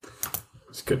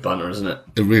 It's a good banner, isn't it?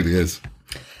 It really is.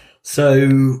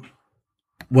 So,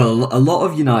 well, a lot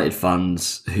of United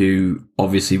fans who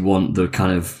obviously want the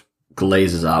kind of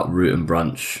Glazers out, root and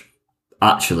branch,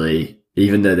 actually,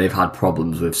 even though they've had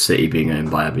problems with City being owned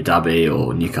by Abu Dhabi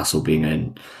or Newcastle being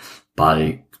owned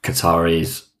by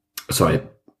Qataris. Sorry,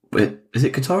 is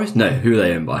it Qataris? No, who are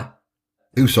they owned by?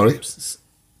 Who, sorry?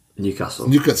 Newcastle.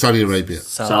 Saudi Arabia.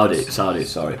 Saudi,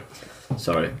 sorry.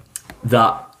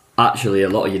 That actually a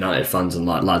lot of United fans and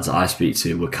like lads that I speak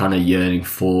to were kind of yearning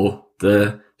for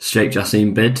the Sheikh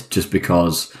Jassim bid, just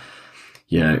because,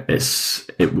 you know,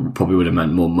 it probably would have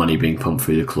meant more money being pumped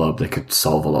through the club. They could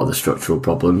solve a lot of the structural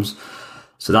problems.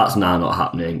 So that's now not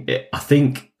happening. I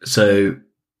think, so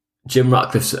Jim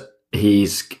Ratcliffe's,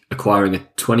 he's acquiring a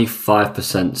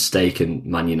 25% stake in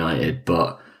Man United,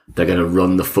 but they're going to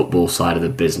run the football side of the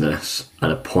business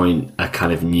and appoint a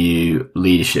kind of new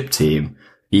leadership team,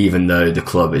 even though the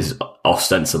club is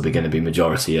ostensibly going to be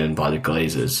majority owned by the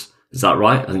Glazers. Is that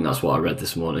right? I think that's what I read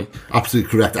this morning.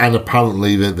 Absolutely correct. And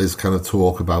apparently there's kind of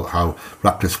talk about how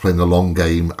Ratcliffe's playing the long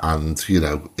game and, you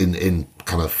know, in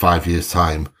kind of 5 years'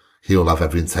 time, he'll have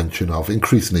every intention of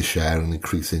increasing his share and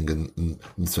increasing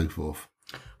and so forth.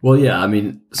 Well, yeah, I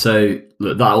mean, so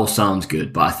look, that all sounds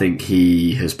good, but I think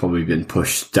he has probably been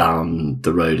pushed down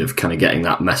the road of kind of getting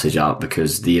that message out,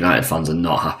 because the United fans are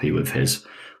not happy with his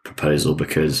proposal,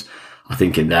 because I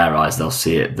think in their eyes they'll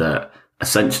see it that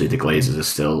essentially the Glazers are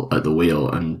still at the wheel,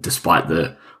 and despite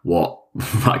what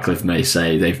Ratcliffe may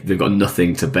say, they've got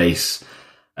nothing to base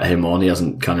him on. He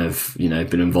hasn't kind of, you know,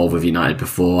 been involved with United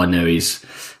before. I know he's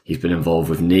been involved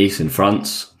with Nice in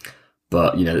France,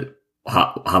 but, you know,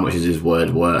 how much is his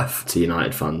word worth to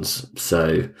United fans?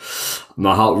 So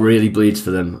my heart really bleeds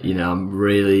for them. You know, I'm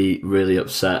really, really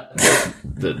upset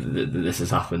that this has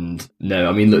happened. No,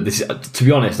 I mean, look, to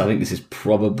be honest, I think this is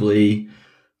probably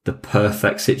the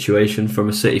perfect situation from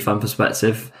a City fan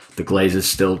perspective. The Glazers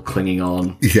still clinging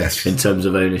on, yes, in terms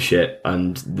of ownership,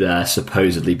 and they're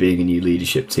supposedly being a new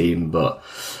leadership team, but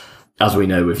as we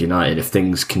know with United, if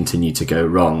things continue to go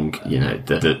wrong, you know,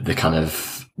 the kind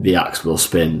of the axe will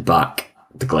spin back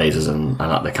the Glazers and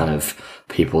at the kind of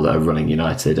people that are running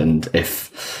United. And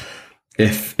if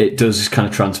it does kind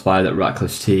of transpire that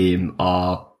Ratcliffe's team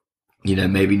are, you know,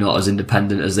 maybe not as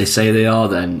independent as they say they are,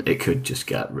 then it could just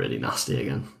get really nasty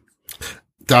again.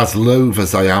 As loath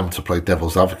as I am to play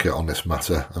devil's advocate on this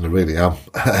matter, and I really am,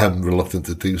 I'm reluctant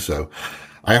to do so,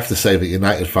 I have to say that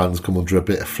United fans come under a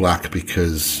bit of flack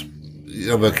because, you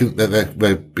know,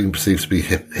 they're being perceived to be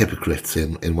hypocrites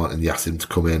in wanting Yassim to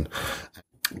come in,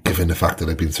 given the fact that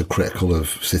they've been so critical of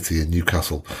City and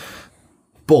Newcastle.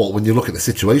 But when you look at the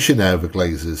situation now of the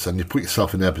Glazers and you put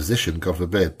yourself in their position, God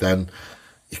forbid, then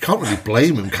you can't really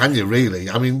blame them, can you, really?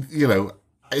 I mean, you know,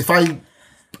 if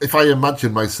I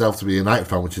imagine myself to be a United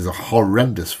fan, which is a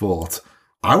horrendous thought,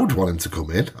 I would want him to come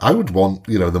in. I would want,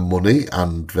 you know, the money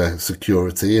and the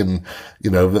security and, you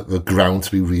know, the ground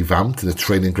to be revamped and the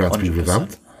training ground to be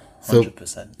revamped. So,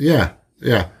 100%. Yeah.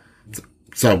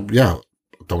 So, yeah,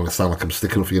 I don't want to sound like I'm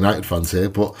sticking up for United fans here,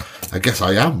 but I guess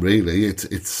I am, really.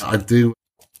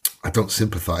 I don't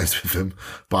sympathise with him,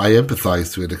 but I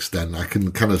empathise to an extent. I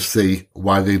can kind of see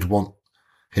why they'd want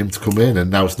him to come in,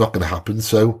 and now it's not going to happen.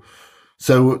 So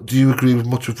do you agree with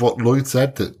much of what Lloyd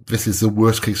said, that this is the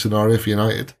worst case scenario for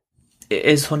United? It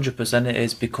is 100%. It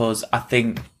is, because I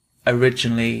think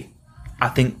originally,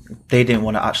 they didn't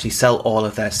want to actually sell all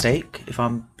of their stake, if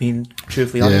I'm being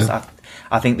truthfully honest. Yeah.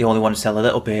 I think they only want to sell a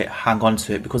little bit, hang on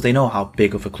to it, because they know how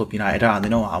big of a club United are, and they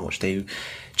know how much they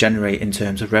generate in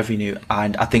terms of revenue.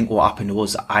 And I think what happened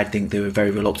was, I think they were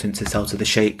very reluctant to sell to the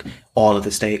Sheikh all of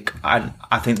the stake. I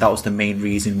think that was the main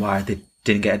reason why they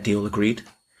didn't get a deal agreed.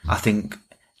 I think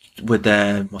with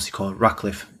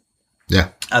Ratcliffe. Yeah.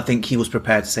 I think he was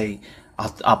prepared to say,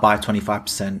 I'll buy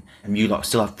 25%, and you lot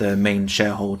still have the main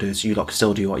shareholders, you lot can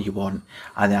still do what you want.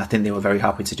 And I think they were very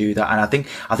happy to do that. And I think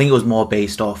it was more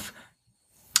based off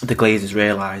the Glazers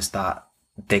realised that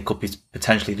they could be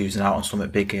potentially losing out on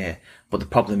something big here. But the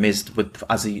problem is,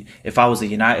 if I was a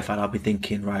United fan, I'd be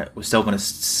thinking, right, we're still going to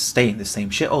stay in the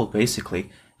same shithole, basically,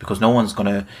 because no one's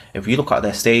going to. If you look at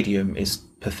their stadium, it's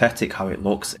pathetic how it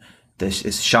looks.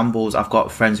 It's shambles. I've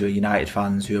got friends who are United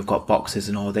fans who have got boxes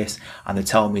and all this, and they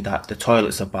tell me that the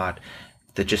toilets are bad.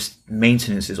 They're just,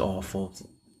 maintenance is awful.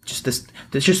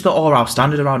 There's just the all-round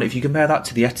standard around it. If you compare that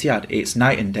to the Etihad, it's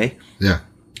night and day. Yeah.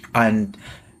 And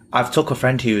I've took a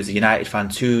friend who is a United fan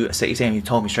to a City game. He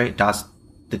told me straight, Daz,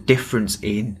 the difference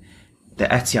in the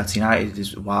Etihad to United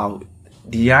is, wow.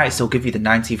 The United still give you the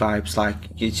 90 vibes, like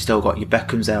you still got your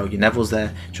Beckhams there, or your Nevilles there,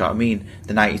 do you know what I mean?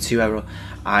 The 92 era.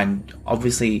 And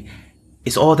obviously,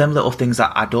 it's all them little things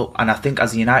that add up. And I think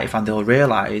as a United fan, they'll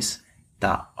realise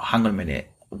that, hang on a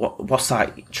minute, what's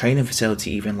that training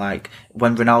facility even like?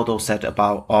 When Ronaldo said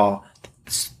about,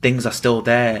 things are still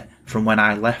there from when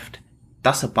I left,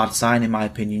 that's a bad sign in my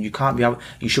opinion.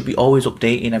 You should be always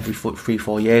updating every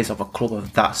 3-4 years of a club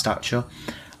of that stature.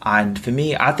 And for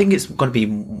me, I think it's going to be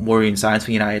worrying signs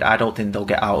for United. I don't think they'll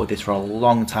get out of this for a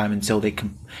long time until the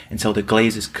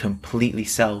Glazers completely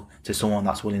sell to someone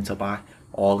that's willing to buy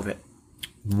all of it.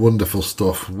 Wonderful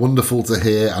stuff. Wonderful to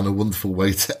hear, and a wonderful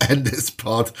way to end this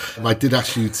pod. I did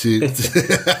ask you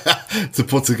to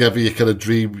put together your kind of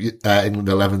dream England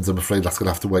 11s. I'm afraid that's going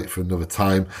to have to wait for another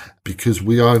time, because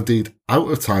we are indeed out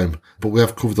of time. But we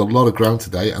have covered a lot of ground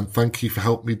today, and thank you for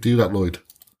helping me do that, Lloyd.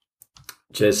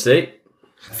 Cheers, Steve.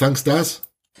 Thanks, Daz.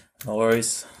 No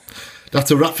worries. That's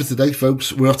a wrap for today,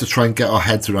 folks. We'll have to try and get our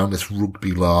heads around this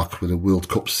rugby lark with the World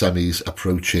Cup semis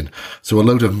approaching. So a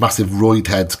load of massive roid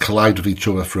heads collide with each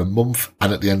other for a month,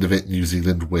 and at the end of it, New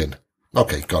Zealand win.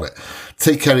 Okay, got it.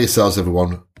 Take care of yourselves,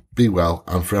 everyone. Be well,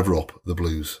 and forever up the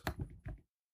Blues.